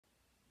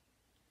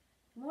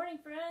Good morning,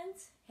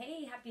 friends.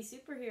 Hey, happy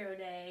Superhero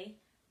Day.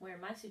 I'm wearing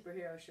my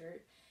superhero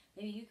shirt.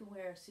 Maybe you can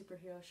wear a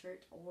superhero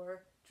shirt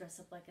or dress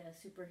up like a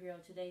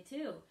superhero today,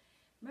 too.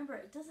 Remember,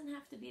 it doesn't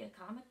have to be a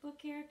comic book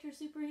character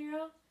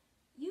superhero.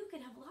 You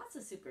could have lots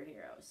of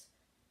superheroes.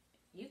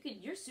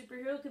 Your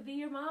superhero could be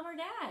your mom or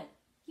dad.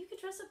 You could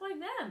dress up like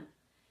them.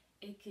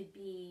 It could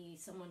be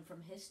someone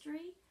from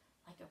history,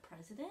 like a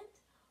president,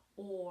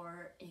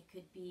 or it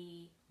could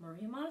be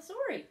Maria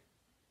Montessori.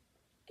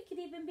 It could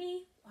even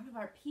be one of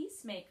our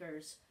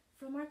peacemakers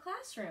from our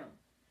classroom.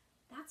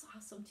 That's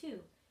awesome too.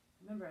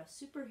 Remember, a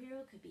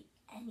superhero could be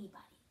anybody.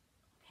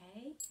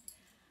 Okay?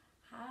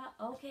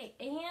 Okay,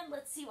 and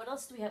let's see, what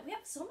else do we have? We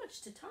have so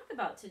much to talk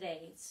about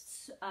today.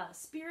 It's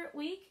Spirit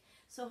Week,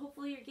 so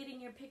hopefully you're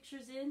getting your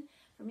pictures in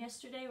from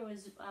yesterday. It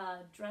was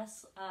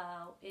dressed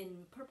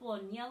in purple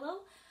and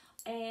yellow,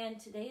 and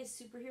today is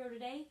Superhero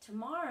Day.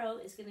 Tomorrow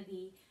is going to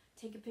be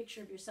take a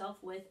picture of yourself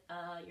with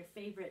your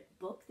favorite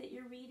book that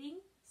you're reading,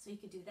 so you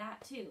could do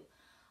that too.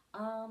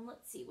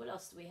 Let's see, what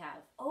else do we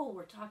have? Oh,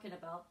 we're talking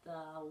about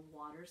the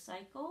water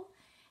cycle,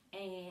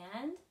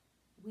 and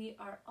we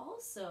are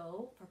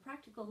also, for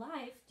practical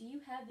life, do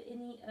you have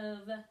any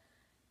of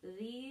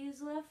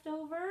these left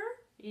over?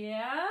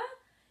 Yeah?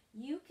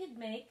 You could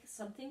make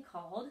something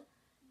called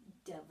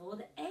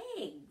deviled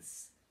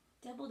eggs.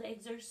 Deviled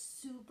eggs are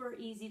super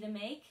easy to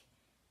make.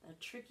 The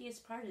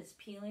trickiest part is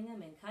peeling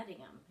them and cutting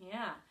them.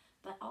 Yeah,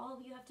 but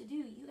all you have to do,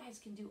 you guys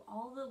can do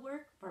all the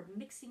work for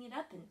mixing it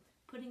up and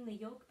putting the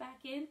yolk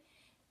back in.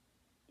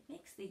 It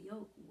makes the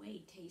yolk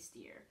way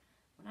tastier.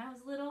 When I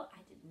was little,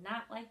 I did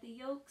not like the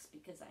yolks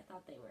because I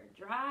thought they were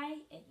dry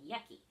and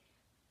yucky.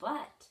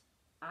 But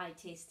I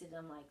tasted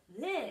them like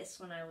this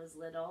when I was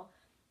little,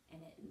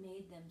 and it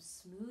made them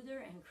smoother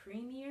and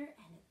creamier,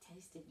 and it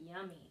tasted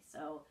yummy.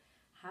 So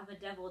have a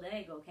deviled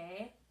egg,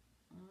 okay?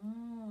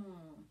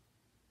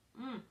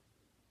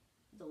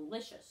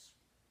 Delicious.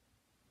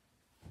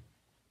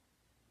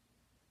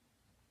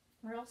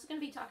 We're also going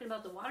to be talking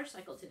about the water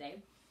cycle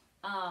today.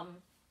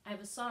 I have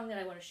a song that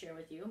I want to share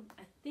with you.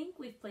 I think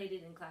we've played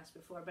it in class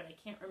before, but I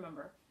can't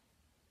remember.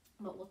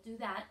 But we'll do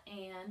that,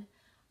 and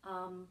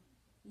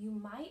you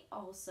might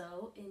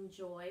also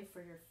enjoy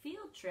for your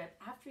field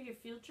trip. After your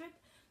field trip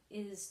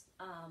is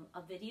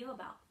a video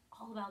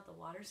all about the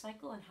water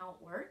cycle and how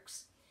it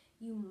works.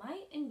 You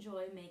might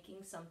enjoy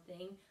making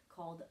something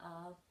called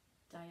a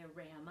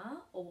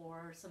diorama,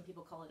 or some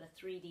people call it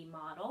a 3D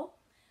model.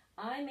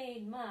 I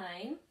made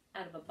mine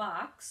out of a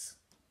box,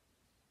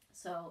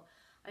 so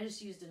I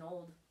just used an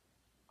old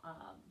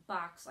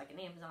box, like an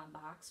Amazon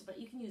box, but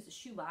you can use a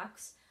shoe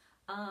box.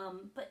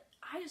 But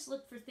I just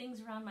looked for things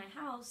around my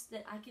house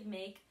that I could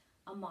make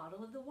a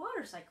model of the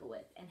water cycle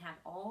with and have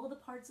all the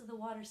parts of the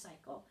water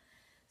cycle.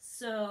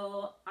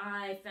 So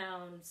I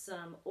found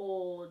some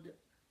old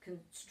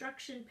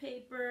construction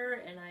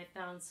paper, and I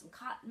found some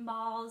cotton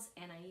balls,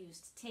 and I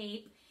used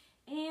tape,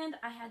 and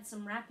I had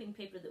some wrapping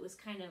paper that was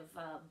kind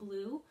of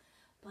blue.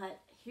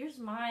 But here's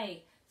my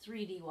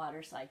 3D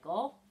water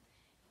cycle.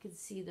 You can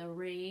see the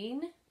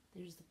rain.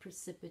 There's the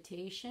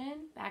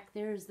precipitation. Back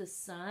there is the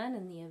sun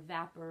and the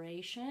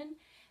evaporation.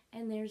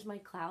 And there's my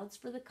clouds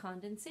for the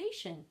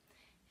condensation.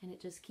 And it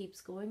just keeps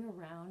going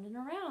around and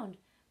around.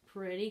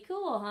 Pretty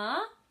cool,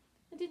 huh?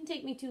 It didn't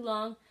take me too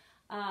long.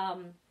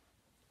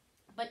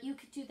 But you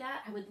could do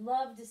that. I would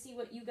love to see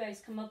what you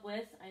guys come up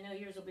with. I know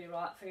yours will be a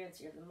lot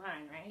fancier than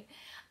mine, right?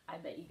 I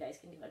bet you guys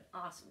can do an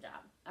awesome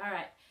job. All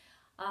right.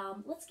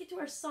 Let's get to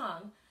our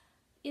song.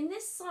 In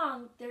this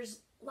song, there's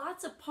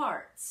lots of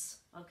parts,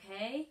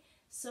 okay?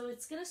 So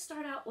it's going to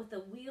start out with the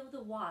wheel of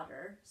the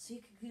water. So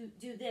you could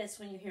do this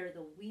when you hear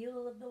the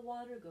wheel of the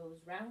water goes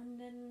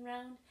round and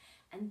round.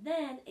 And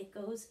then it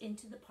goes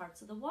into the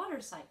parts of the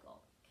water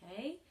cycle,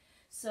 okay?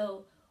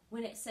 So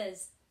when it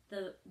says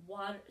the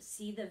water,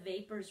 see the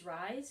vapors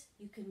rise,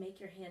 you can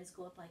make your hands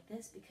go up like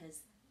this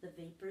because the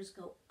vapors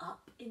go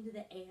up into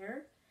the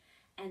air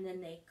and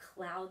then they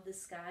cloud the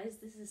skies.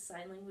 This is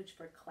sign language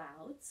for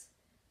clouds.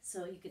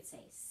 So you could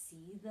say,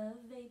 see the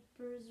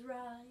vapors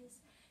rise,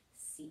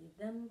 see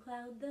them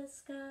cloud the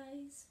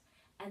skies.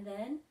 And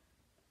then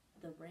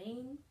the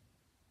rain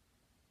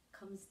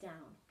comes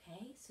down,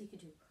 okay? So you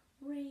could do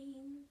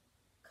rain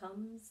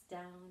comes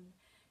down.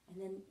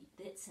 And then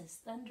it says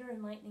thunder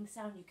and lightning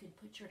sound. You can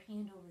put your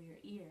hand over your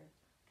ear,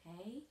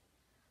 okay?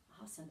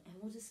 Awesome. And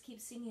we'll just keep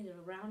singing it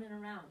around and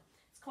around.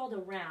 It's called a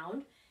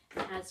round.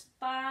 It has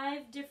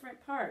 5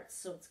 different parts,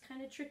 so it's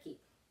kind of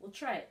tricky. We'll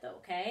try it though,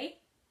 okay?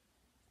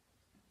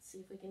 Let's see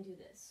if we can do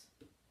this.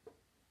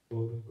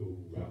 Water go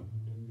round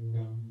and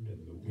round,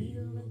 and the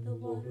Wheel of the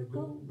water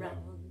go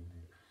round,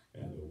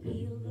 and the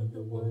wheel of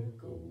the water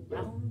go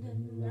round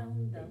and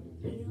round,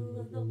 the wheel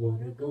of the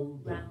water go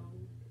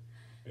round.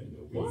 and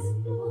the Water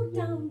go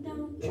down,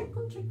 down,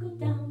 trickle, trickle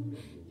down,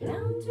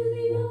 down to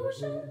the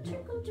ocean,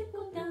 trickle,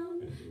 trickle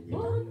down.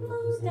 Water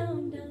flows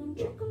down, down,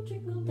 trickle,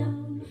 trickle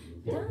down,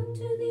 down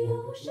to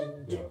the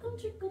ocean, trickle,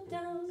 trickle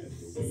down.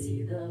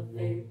 See the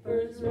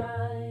vapors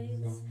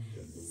rise,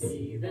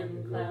 see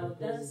them cloud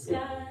the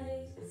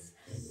skies.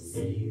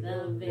 See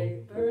the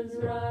vapors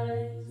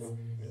rise,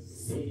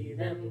 see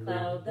them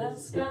cloud the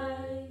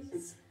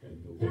skies.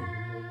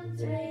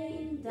 Clouds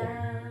rain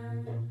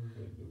down,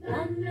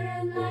 thunder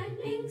and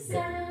lightning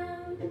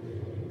sound.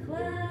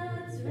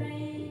 Clouds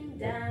rain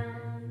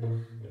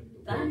down,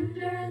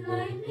 thunder and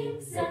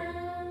lightning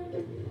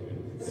sound.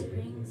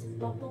 Springs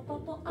bubble,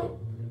 bubble up.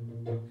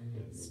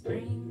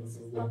 Springs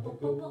bubble,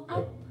 bubble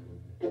up.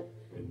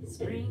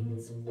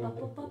 Springs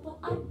bubble, bubble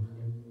up.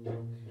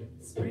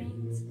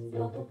 Springs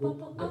bubble,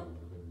 bubble up.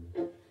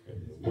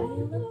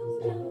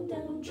 Willows down,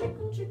 down,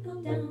 trickle,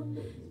 trickle down.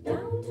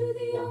 Down to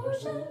the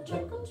ocean,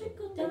 trickle,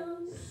 trickle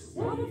down.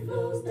 Water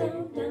flows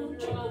down, down,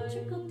 trickle,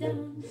 trickle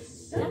down.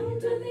 Down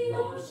to the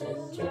ocean,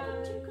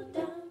 trickle, trickle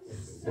down.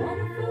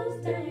 Water flows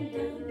down,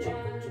 down,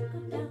 trickle,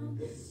 trickle down.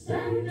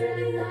 Down to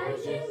the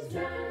ocean,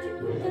 trickle,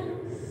 trickle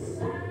down.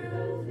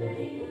 Clouds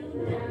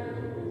rain down,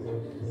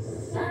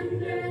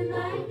 thunder and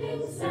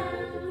lightning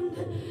sound.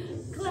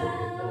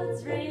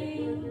 Clouds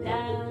rain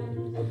down,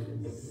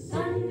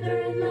 thunder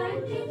and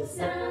lightning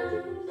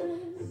sound.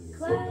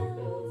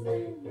 Clouds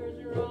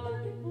rise,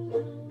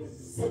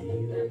 see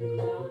them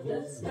cloud the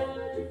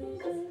skies.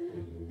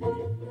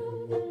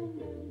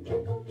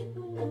 Trickle,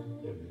 trickle down,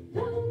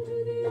 down to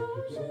the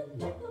ocean,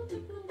 trickle,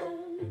 trickle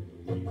down.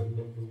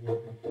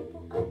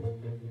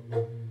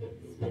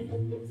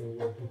 Springs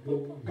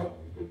bubble up.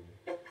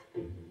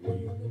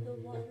 Wheel of the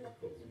water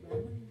goes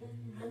round and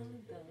round.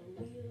 The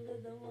wheel of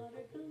the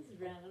water goes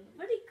round.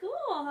 Pretty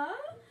cool, huh?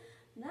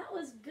 That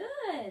was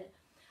good.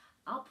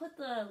 I'll put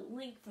the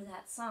link for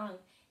that song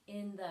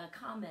in the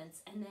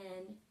comments, and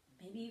then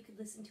maybe you could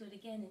listen to it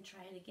again and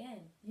try it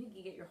again. You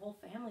can get your whole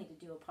family to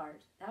do a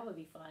part. That would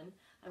be fun.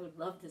 I would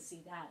love to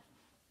see that.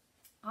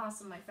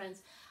 Awesome, my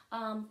friends.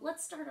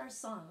 Let's start our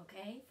song,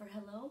 okay? For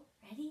hello.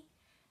 Ready?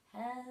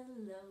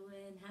 Hello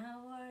and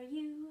how are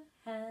you?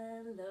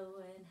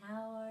 Hello and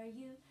how are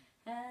you?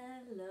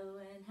 Hello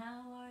and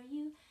how are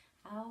you?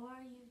 How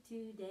are you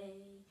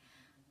today?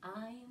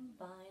 I'm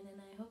fine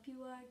and I hope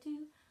you are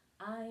too.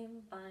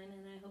 I'm fine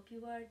and I hope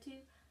you are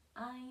too.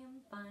 I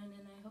am fine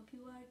and I hope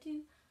you are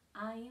too.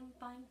 I am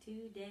fine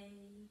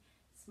today.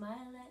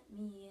 Smile at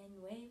me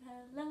and wave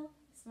hello.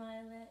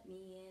 Smile at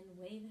me and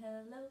wave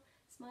hello.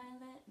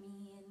 Smile at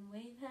me and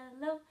wave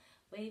hello.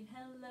 Wave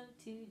hello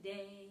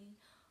today.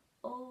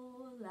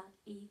 Hola,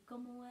 ¿y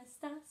cómo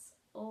estás?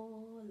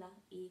 Hola,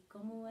 ¿y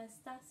cómo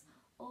estás?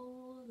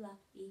 Hola,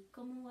 ¿y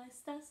cómo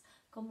estás?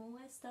 ¿Cómo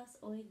estás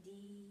hoy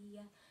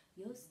día?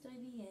 Yo estoy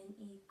bien,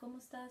 ¿y cómo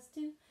estás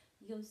tú?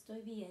 Yo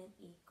estoy bien,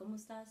 ¿y cómo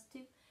estás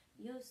tú?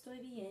 Yo estoy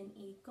bien,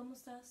 ¿y cómo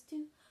estás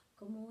tú?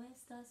 ¿Cómo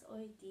estás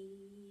hoy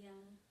día?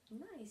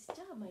 Nice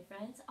job, my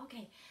friends.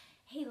 Okay,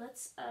 hey,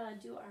 let's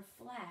do our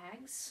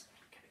flags.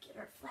 Gotta get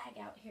our flag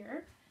out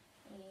here.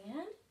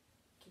 And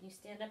can you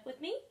stand up with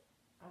me?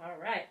 All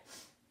right.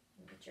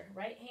 Get your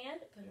right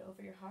hand, put it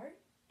over your heart,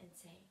 and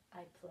say,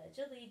 I pledge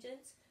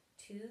allegiance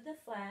to the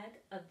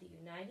flag of the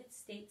United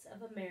States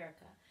of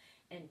America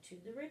and to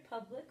the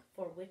republic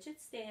for which it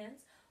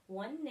stands,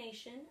 one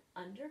nation,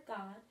 under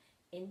God,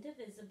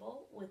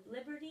 indivisible, with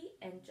liberty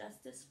and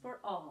justice for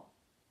all.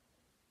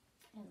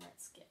 And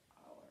let's get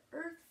our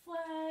earth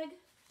flag.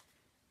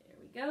 There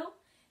we go.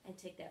 And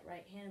take that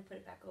right hand and put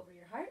it back over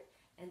your heart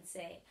and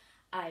say,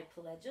 I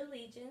pledge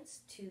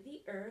allegiance to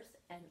the earth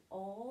and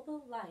all the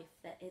life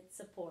that it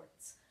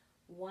supports,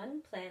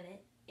 one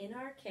planet in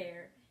our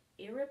care,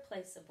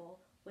 irreplaceable,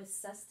 with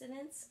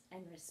sustenance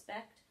and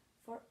respect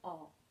for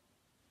all.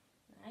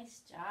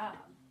 Nice job.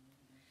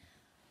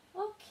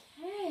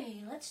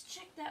 Okay, let's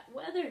check that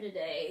weather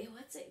today.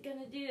 What's it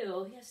gonna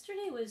do?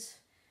 Yesterday was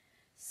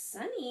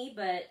sunny,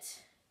 but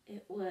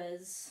it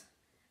was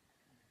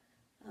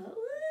a little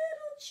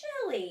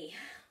chilly.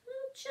 A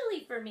little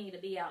chilly for me to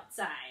be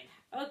outside.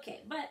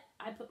 Okay, but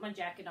I put my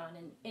jacket on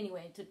and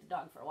anyway, took the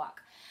dog for a walk.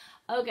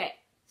 Okay,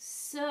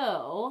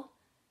 so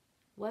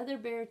Weather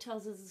Bear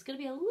tells us it's going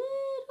to be a little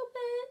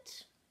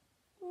bit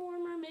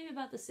warmer, maybe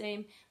about the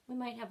same. We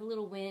might have a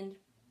little wind,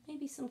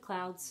 maybe some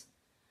clouds.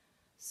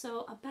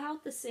 So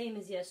about the same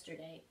as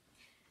yesterday.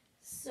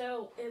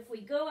 So if we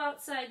go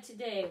outside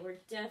today,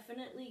 we're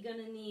definitely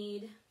going to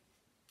need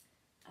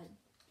a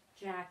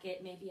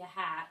jacket, maybe a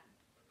hat.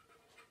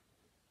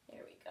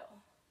 There we go.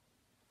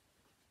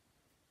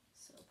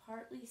 So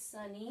partly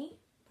sunny,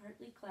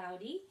 partly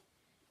cloudy,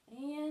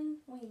 and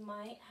we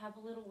might have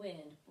a little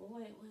wind.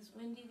 Boy, it was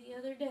windy the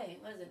other day,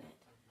 wasn't it?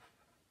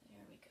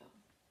 There we go.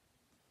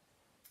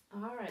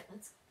 All right,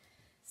 let's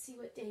see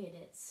what day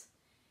it is.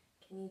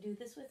 Can you do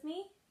this with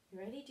me? You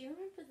ready? Do you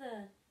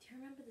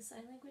remember the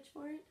sign language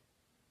for it?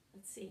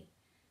 Let's see.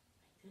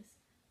 Like this.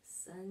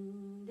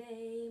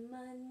 Sunday,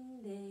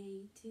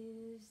 Monday,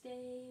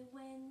 Tuesday,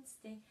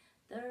 Wednesday,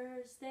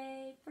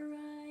 Thursday,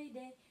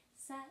 Friday,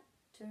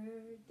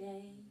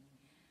 Saturday.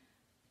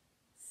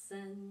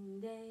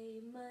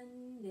 Sunday,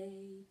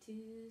 Monday,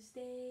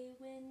 Tuesday,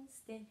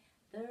 Wednesday,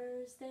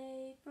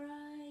 Thursday,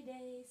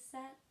 Friday,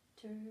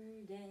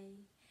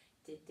 Saturday.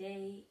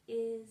 Today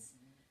is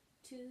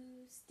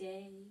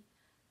Tuesday.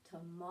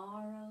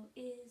 Tomorrow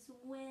is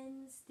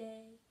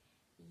Wednesday.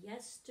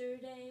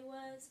 Yesterday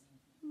was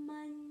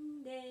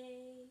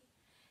Monday.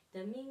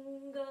 Domingo,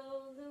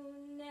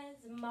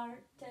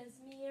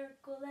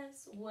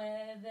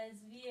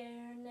 jueves,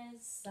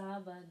 viernes,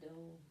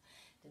 sábado,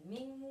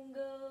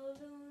 domingo,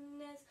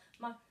 lunes,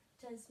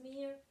 martes,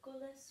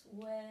 miércoles,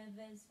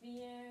 jueves,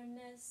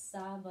 viernes,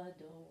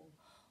 sábado.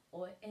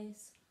 Hoy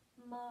es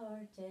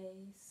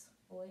martes.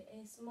 Hoy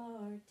es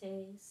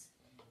martes.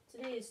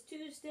 Today is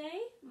Tuesday,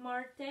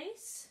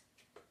 martes.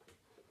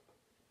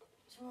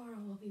 Tomorrow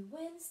will be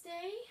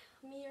Wednesday,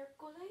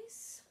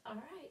 miércoles. All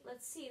right,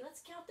 let's see.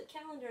 Let's count the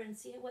calendar and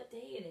see what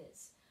day it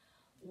is.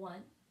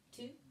 1,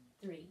 2,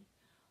 3,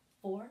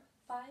 4,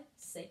 5,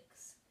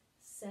 6,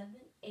 7,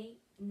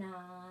 8,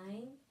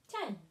 9,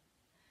 10,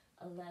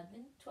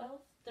 11,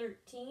 12,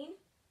 13.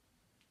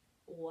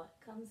 What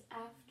comes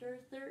after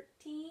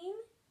 13?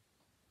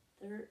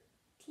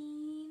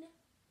 13,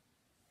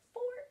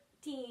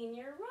 14.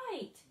 You're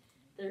right.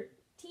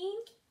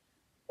 13,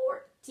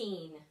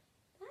 14.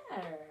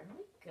 There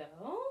we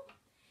go.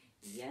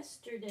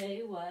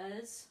 Yesterday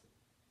was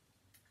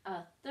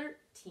a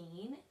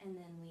 13, and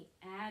then we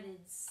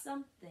added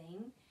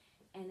something,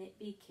 and it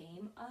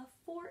became a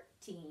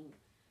 14.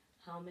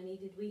 How many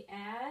did we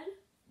add?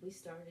 We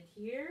started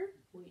here.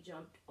 We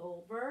jumped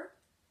over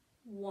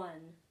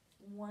 1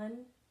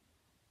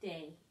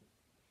 day.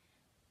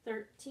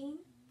 13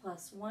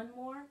 plus 1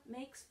 more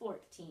makes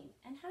 14.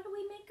 And how do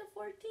we make a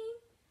 14?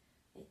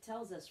 It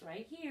tells us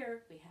right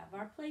here, we have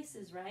our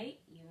places, right?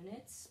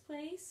 Units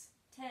place,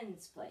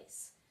 tens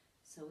place.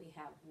 So we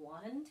have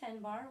 1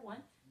 10 bar,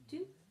 1,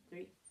 2,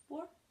 3,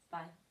 4,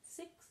 5,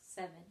 6,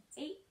 7,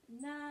 8,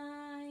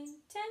 9,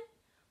 10.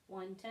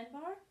 1 10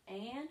 bar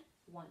and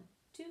 1,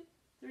 2,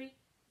 3,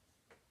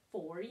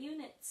 4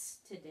 units.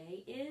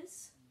 Today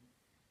is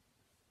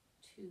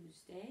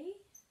Tuesday.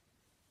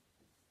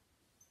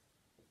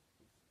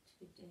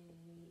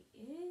 Today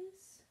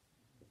is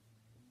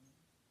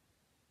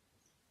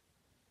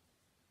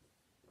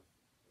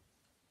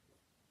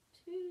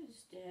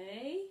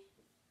Tuesday,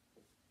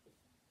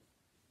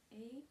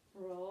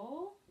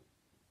 April,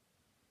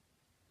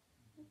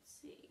 let's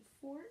see,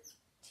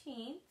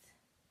 14th,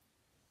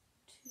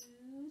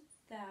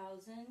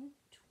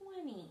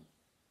 2020,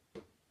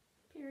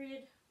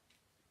 period.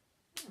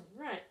 All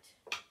right,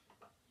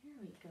 here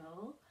we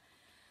go.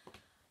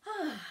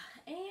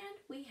 And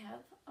we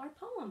have our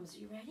poems.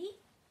 You ready?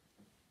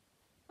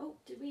 Oh,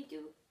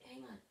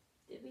 hang on.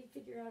 Did we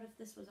figure out if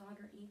this was odd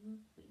or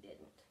even? We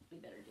didn't. We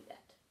better do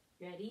that.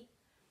 Ready?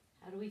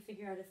 How do we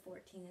figure out if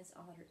 14 is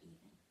odd or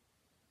even?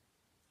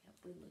 Yep,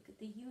 we look at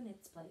the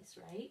units place,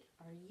 right?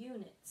 Our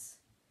units.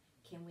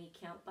 Can we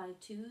count by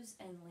 2s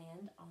and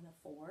land on a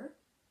 4?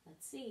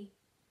 Let's see.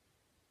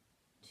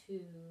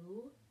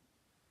 2,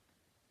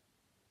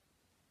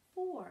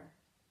 4.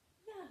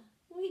 Yeah,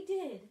 we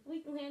did.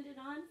 We landed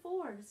on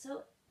 4.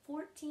 So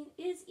 14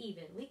 is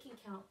even. We can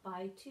count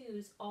by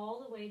 2s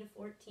all the way to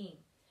 14.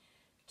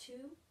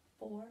 2,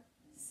 4,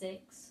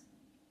 6,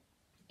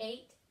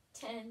 8,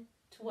 10,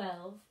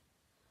 12,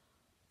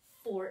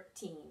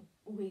 14.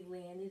 We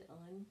landed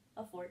on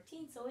a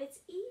 14, so it's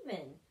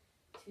even.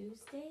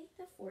 Tuesday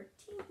the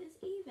 14th is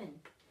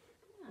even.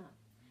 Yeah.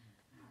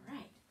 All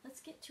right,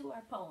 let's get to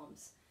our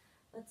poems.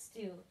 Let's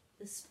do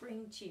the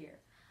spring cheer.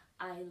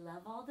 I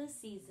love all the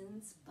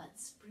seasons, but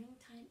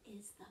springtime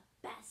is the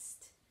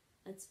best.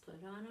 Let's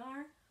put on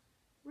our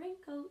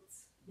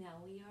raincoats.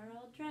 Now we are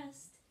all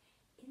dressed.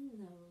 In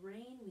the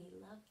rain we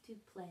love to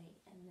play,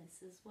 and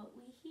this is what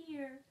we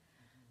hear.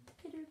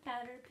 Pitter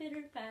patter,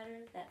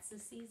 that's the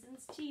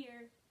season's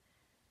cheer.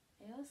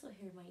 I also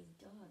hear my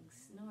dog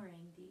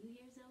snoring. Do you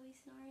hear Zoe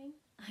snoring?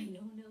 I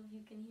don't know if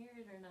you can hear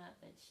it or not,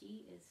 but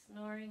she is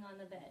snoring on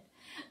the bed.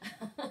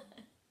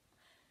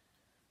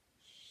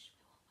 Shh, we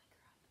won't wake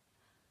her up.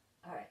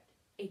 All right,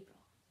 April.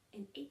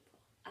 In April,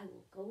 I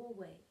will go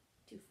away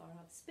to far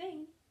off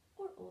Spain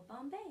or old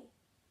Bombay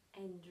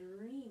and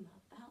dream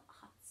about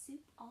hot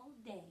soup all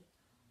day.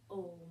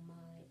 Oh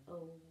my,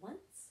 oh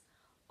once,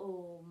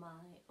 oh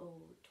my,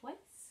 oh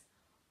twice,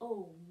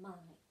 oh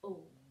my,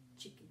 oh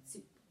chicken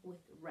soup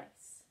with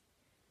rice.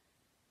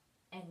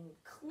 And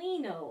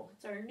Cleano,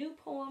 it's our new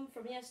poem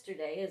from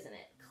yesterday, isn't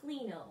it?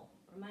 Cleano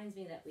reminds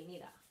me that we need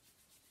to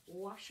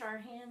wash our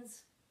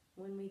hands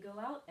when we go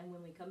out and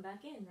when we come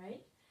back in,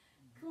 right?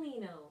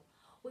 Cleano.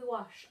 We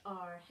wash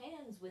our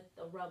hands with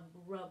the rub,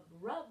 rub,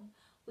 rub.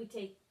 We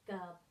take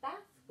a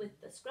bath with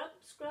the scrub,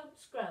 scrub,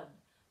 scrub.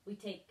 We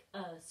take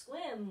a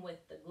swim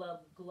with the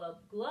glub,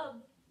 glub,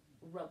 glub.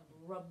 Rub,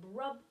 rub,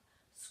 rub.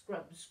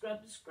 Scrub,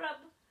 scrub, scrub.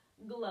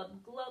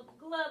 Glub, glub,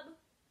 glub.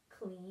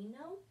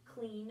 Cleano,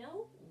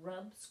 Cleano,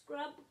 rub,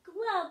 scrub,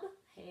 glub.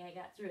 Hey, I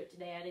got through it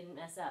today. I didn't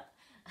mess up.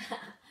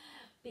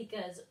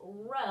 Because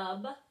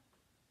rub,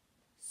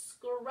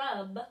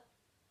 scrub,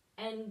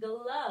 and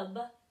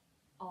glub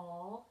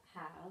all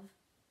have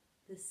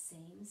the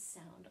same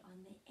sound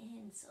on the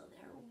end. So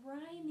they're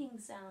rhyming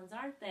sounds,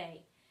 aren't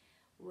they?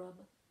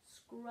 Rub,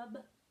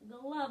 scrub,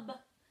 glub.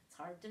 It's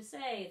hard to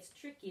say. It's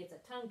tricky. It's a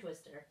tongue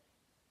twister.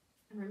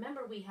 And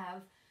remember, we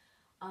have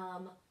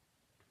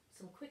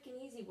some quick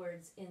and easy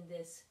words in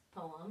this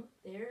poem.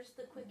 There's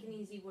the quick and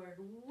easy word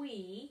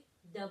we,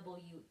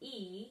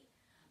 W-E,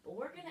 but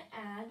we're going to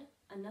add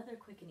another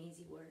quick and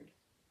easy word,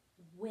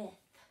 with.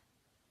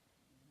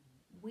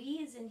 We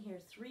is in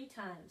here 3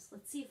 times.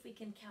 Let's see if we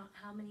can count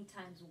how many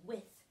times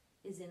with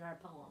is in our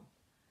poem.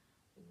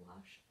 We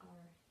wash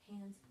our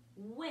hands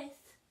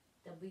with,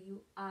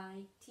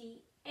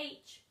 W-I-T-H,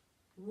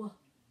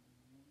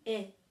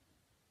 w-I-T.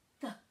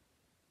 Yeah.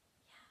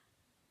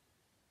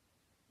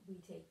 We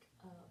take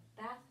a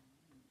bath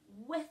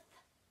with,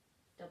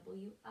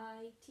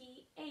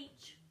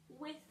 W-I-T-H,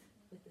 with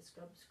a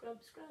scrub,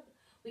 scrub, scrub.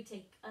 We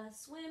take a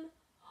swim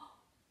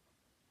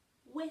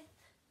with,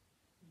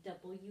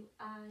 W-I-T-H,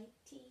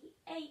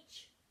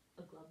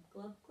 a glub,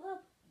 glub, glub.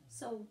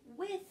 So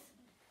with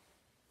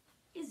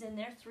is in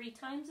there 3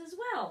 times as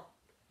well.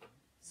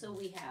 So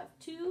we have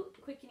 2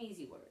 quick and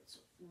easy words.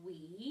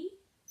 We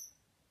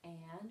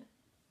and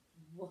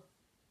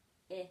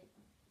w-I-T.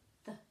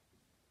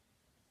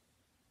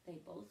 They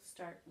both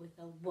start with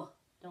a w,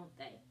 don't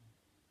they?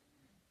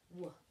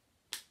 W.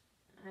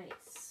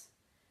 Nice.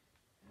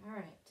 All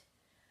right.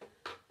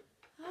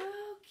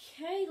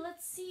 Okay,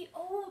 let's see.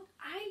 Oh,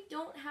 I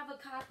don't have a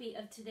copy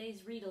of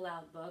today's read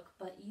aloud book,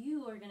 but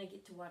you are going to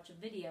get to watch a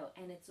video,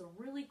 and it's a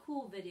really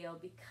cool video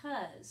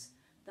because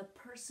the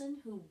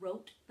person who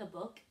wrote the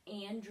book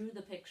and drew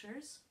the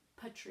pictures,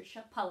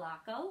 Patricia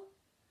Palaco,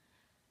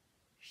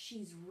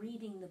 she's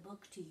reading the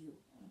book to you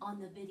on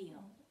the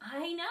video.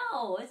 I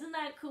know, isn't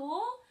that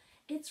cool?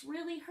 It's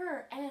really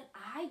her, and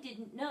I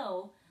didn't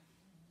know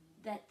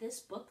that this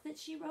book that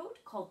she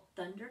wrote called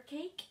Thunder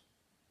Cake,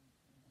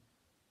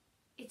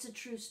 it's a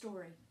true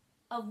story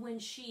of when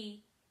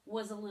she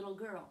was a little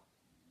girl.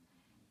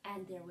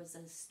 And there was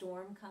a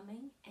storm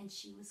coming, and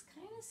she was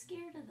kind of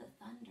scared of the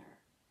thunder.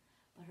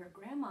 But her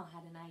grandma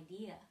had an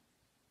idea,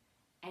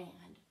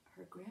 and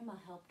her grandma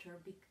helped her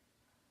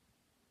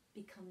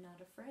become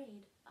not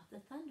afraid of the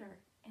thunder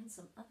and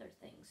some other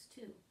things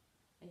too.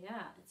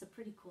 Yeah, it's a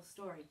pretty cool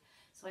story.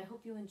 So I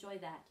hope you enjoy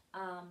that.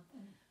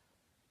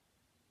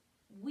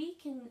 We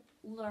can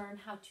learn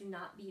how to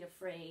not be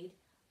afraid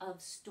of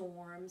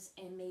storms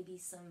and maybe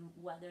some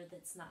weather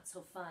that's not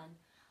so fun.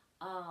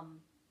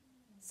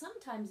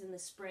 Sometimes in the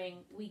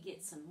spring we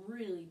get some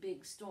really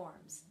big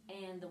storms,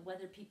 and the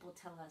weather people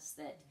tell us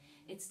that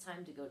it's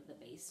time to go to the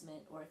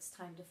basement or it's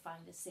time to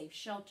find a safe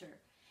shelter.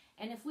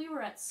 And if we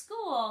were at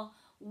school,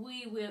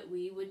 we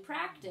would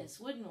practice,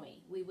 wouldn't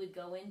we? We would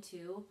go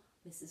into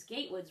Mrs.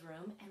 Gatewood's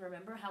room, and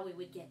remember how we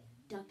would get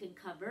duck and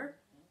cover?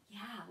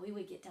 Yeah, we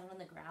would get down on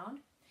the ground.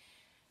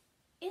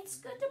 It's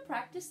good to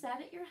practice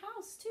that at your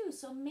house too.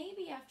 So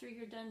maybe after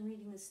you're done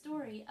reading the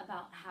story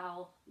about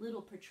how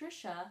little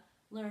Patricia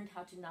learned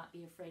how to not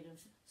be afraid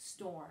of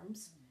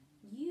storms,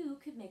 you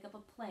could make up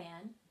a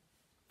plan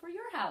for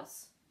your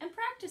house and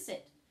practice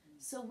it.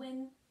 So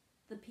when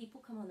the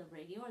people come on the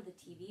radio or the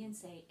TV and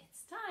say,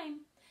 it's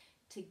time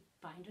to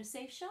find a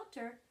safe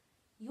shelter,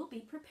 you'll be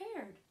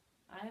prepared.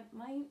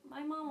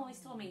 My mom always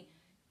told me,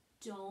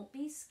 don't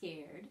be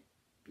scared,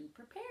 be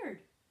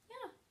prepared.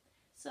 Yeah.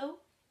 So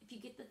if you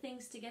get the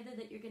things together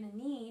that you're going to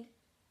need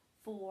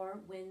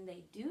for when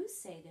they do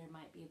say there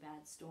might be a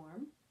bad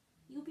storm,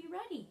 you'll be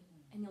ready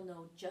and you'll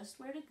know just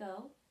where to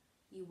go.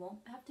 You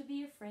won't have to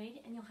be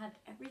afraid, and you'll have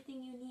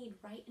everything you need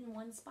right in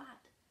one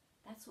spot.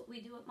 That's what we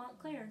do at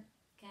Montclair,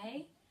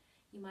 okay?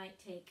 You might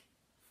take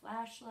a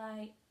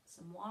flashlight,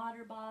 some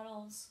water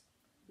bottles,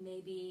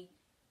 maybe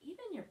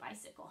even your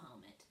bicycle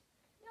helmet.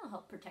 It'll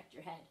help protect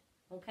your head,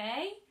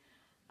 okay?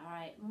 All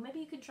right, well, maybe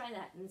you could try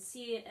that and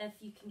see if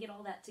you can get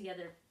all that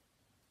together.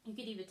 You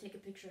could even take a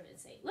picture of it and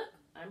say, look,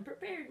 I'm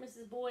prepared,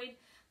 Mrs. Boyd.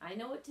 I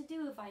know what to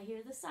do if I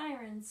hear the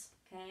sirens,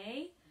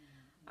 okay?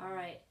 All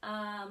right,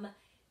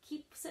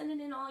 keep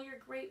sending in all your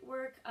great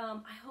work.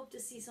 I hope to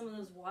see some of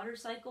those water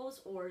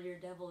cycles or your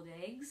deviled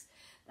eggs.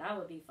 That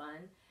would be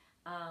fun.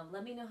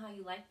 Let me know how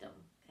you liked them,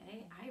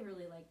 okay? I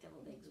really like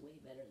deviled eggs way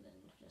better than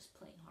just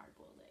plain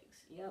hard-boiled eggs.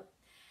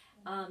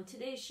 Yep.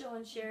 Today's show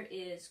and share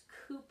is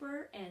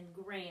Cooper and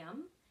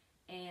Graham.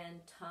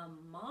 And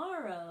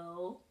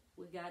tomorrow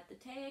we got the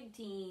tag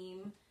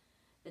team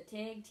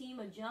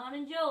of John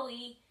and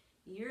Joey.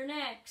 You're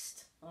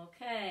next.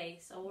 Okay,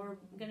 so we're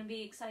going to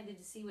be excited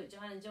to see what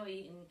John and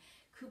Joey and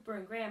Cooper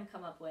and Graham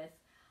come up with.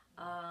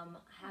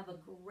 Have a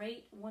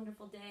great,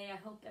 wonderful day. I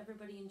hope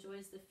everybody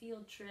enjoys the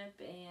field trip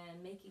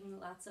and making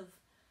lots of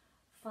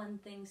fun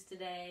things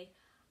today.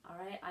 All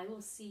right, I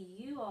will see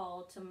you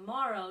all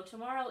tomorrow.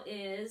 Tomorrow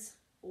is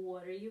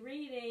What Are You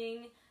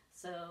Reading?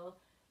 So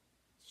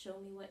show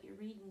me what you're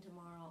reading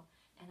tomorrow.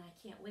 And I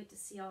can't wait to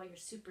see all your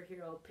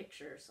superhero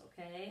pictures,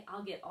 okay?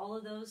 I'll get all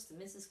of those to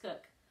Mrs.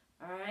 Cook.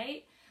 All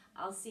right?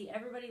 I'll see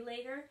everybody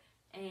later,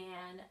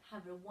 and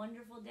have a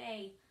wonderful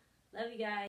day. Love you guys.